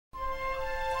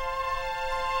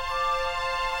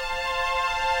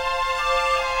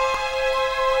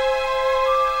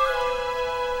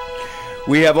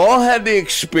We have all had the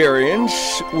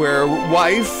experience where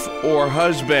wife or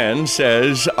husband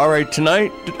says, all right,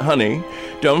 tonight, honey,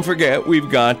 don't forget, we've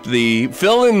got the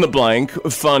fill-in-the-blank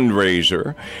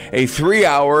fundraiser, a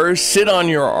 3-hour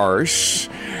sit-on-your-arse,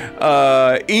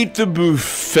 eat the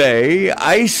buffet,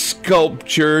 ice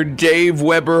sculpture, Dave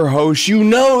Weber host. You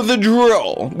know the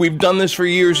drill. We've done this for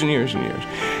years and years and years.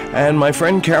 And my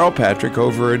friend Carol Patrick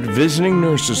over at Visiting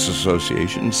Nurses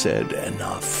Association said,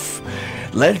 enough.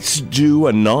 Let's do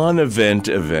a non-event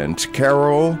event.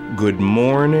 Carol, good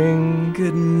morning.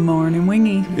 Good morning,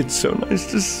 Wingy. It's so nice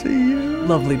to see you.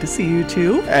 Lovely to see you,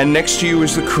 too. And next to you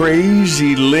is the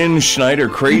crazy Lynn Schneider,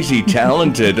 crazy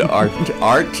talented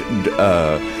art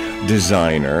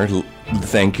designer.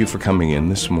 Thank you for coming in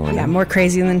this morning. Yeah, more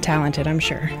crazy than talented, I'm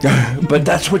sure. But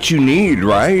that's what you need,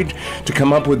 right? To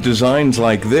come up with designs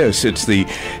like this. It's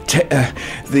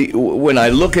when I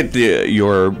look at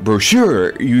your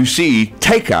brochure, you see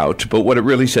takeout, but what it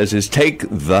really says is take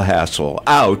the hassle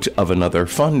out of another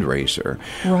fundraiser.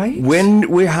 Right.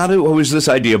 How was this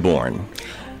idea born?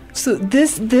 So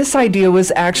this idea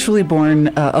was actually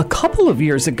born a couple of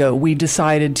years ago. We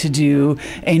decided to do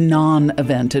a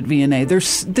non-event at VNA.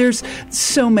 There's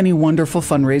so many wonderful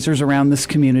fundraisers around this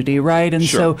community, right? And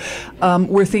sure. So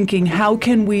we're thinking, how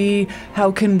can we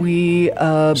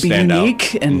be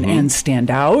unique and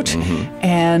stand out? Mm-hmm.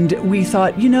 And we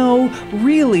thought,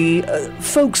 really,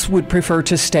 folks would prefer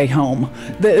to stay home.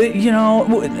 And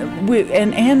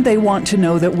they want to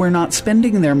know that we're not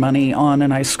spending their money on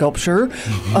an ice sculpture.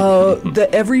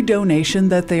 Every donation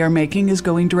that they are making is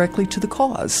going directly to the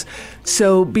cause.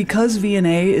 So because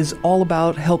VNA is all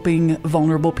about helping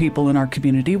vulnerable people in our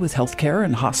community with healthcare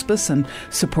and hospice and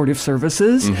supportive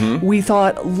services, we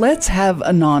thought, let's have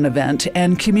a non-event.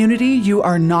 And community, you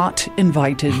are not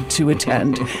invited to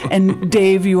attend. And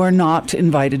Dave, you are not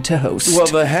invited to host. Well,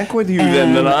 the heck with you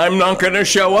then I'm not going to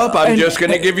show up. I'm just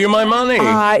going to give you my money.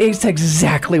 It's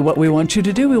exactly what we want you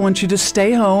to do. We want you to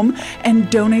stay home and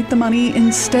donate the money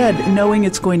instead, knowing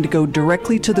it's going to go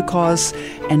directly to the cause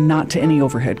and not to any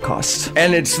overhead costs.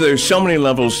 And there's so many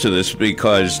levels to this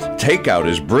because takeout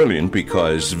is brilliant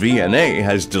because VNA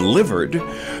has delivered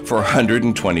for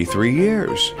 123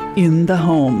 years. In the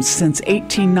homes. Since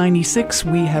 1896,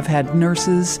 we have had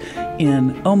nurses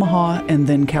in Omaha and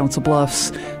then Council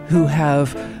Bluffs who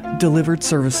have delivered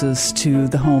services to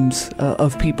the homes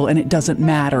of people, and it doesn't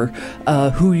matter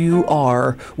who you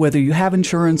are, whether you have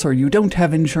insurance or you don't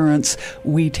have insurance.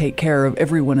 We take care of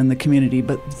everyone in the community,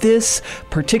 but this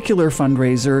particular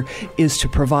fundraiser is to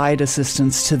provide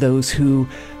assistance to those who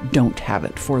don't have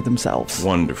it for themselves.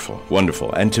 Wonderful,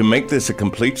 wonderful. And to make this a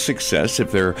complete success,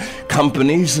 if there are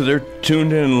companies that are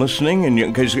tuned in and listening, and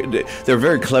because they're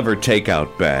very clever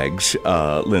takeout bags,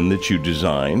 Lynn, that you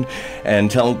designed, and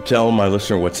tell my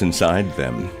listener what's inside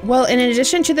them. Well, in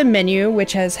addition to the menu,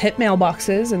 which has hit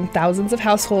mailboxes and thousands of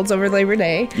households over Labor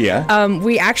Day,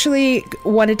 we actually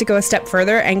wanted to go a step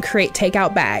further and create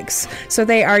takeout bags. So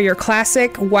they are your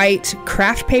classic white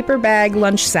craft paper bag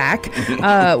lunch sack,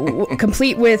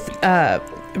 complete with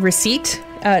receipt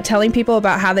telling people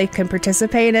about how they can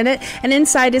participate in it. And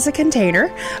inside is a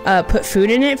container. Put food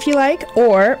in it if you like,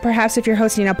 or perhaps if you're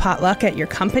hosting a potluck at your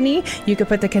company, you could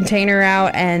put the container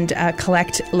out and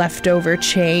collect leftover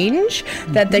change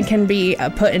that then can be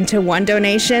put into one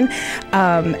donation.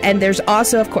 And there's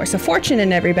also, of course, a fortune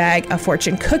in every bag, a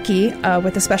fortune cookie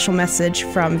with a special message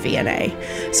from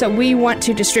VNA. So we want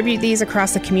to distribute these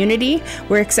across the community.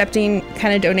 We're accepting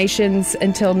kind of donations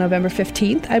until November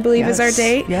 15th, I believe is our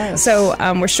date. Yes. So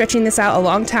we're stretching this out a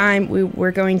long time.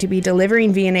 We're going to be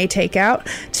delivering VNA takeout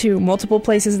to multiple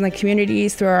places in the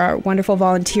communities through our wonderful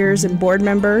volunteers and board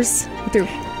members, through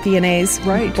VNA's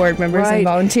board members and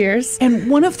volunteers. And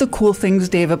one of the cool things,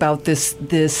 Dave, about this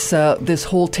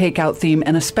whole takeout theme,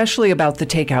 and especially about the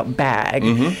takeout bag,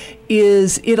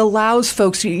 is it allows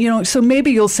folks, so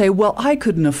maybe you'll say, well, I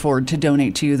couldn't afford to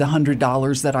donate to you the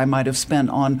 $100 that I might have spent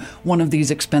on one of these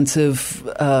expensive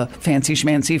fancy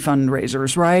schmancy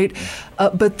fundraisers, right?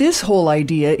 But this whole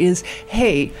idea is,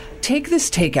 hey, take this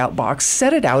takeout box,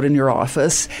 set it out in your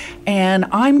office, and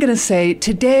I'm going to say,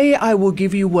 today I will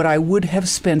give you what I would have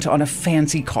spent on a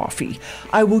fancy coffee.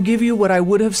 I will give you what I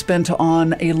would have spent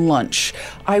on a lunch.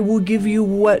 I will give you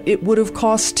what it would have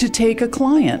cost to take a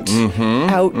client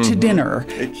out to dinner.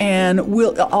 And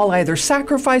I'll either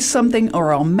sacrifice something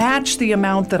or I'll match the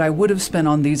amount that I would have spent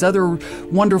on these other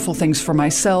wonderful things for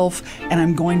myself, and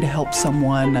I'm going to help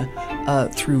someone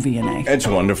through VNA. It's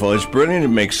wonderful. It's brilliant. It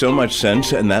makes so much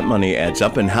sense, and that money adds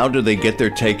up. And how do they get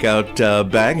their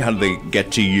takeout bag? How do they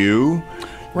get to you?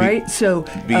 right? So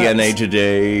VNA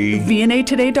Today.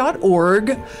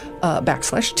 VNAtoday.org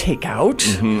 /takeout.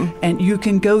 And you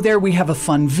can go there. We have a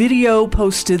fun video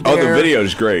posted there. Oh, the video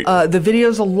is great. The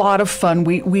video's a lot of fun.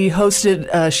 We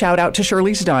hosted shout out to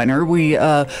Shirley's Diner. We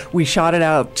shot it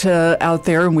out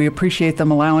there, and we appreciate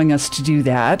them allowing us to do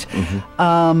that.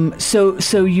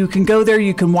 So you can go there.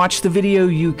 You can watch the video.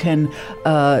 You can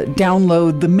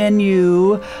download the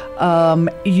menu.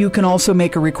 You can also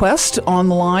make a request on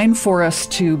the line for us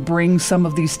to bring some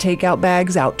of these takeout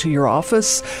bags out to your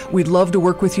office. We'd love to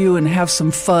work with you and have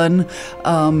some fun,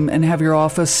 and have your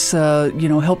office,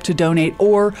 help to donate.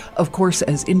 Or, of course,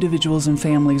 as individuals and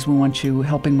families, we want you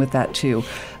helping with that too.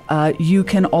 You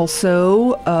can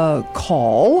also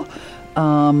call.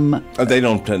 They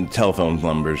don't telephone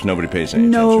numbers. Nobody pays any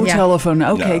attention. No telephone.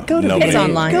 Okay, go to VNA. It's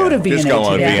online. Go to VNA. Just go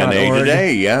on VNA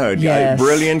Today. Yeah, Yes.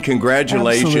 Brilliant.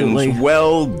 Congratulations. Absolutely.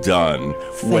 Well done.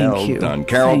 Thank you. Done.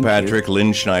 Carol Thank Patrick,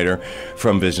 Lynn Schneider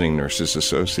from Visiting Nurses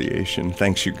Association.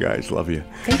 Thanks, you guys. Love you.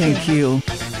 Thank you.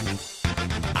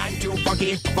 I'm too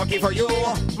funky for you.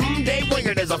 Dave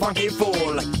Wingert is a funky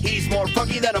fool. He's more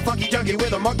funky than a funky junkie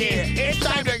with a monkey. It's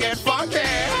time to get funky.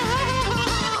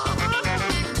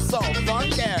 So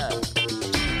funky.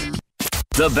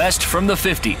 The best from the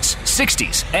 50s,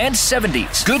 60s, and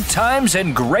 70s. Good times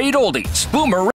and great oldies. Boomer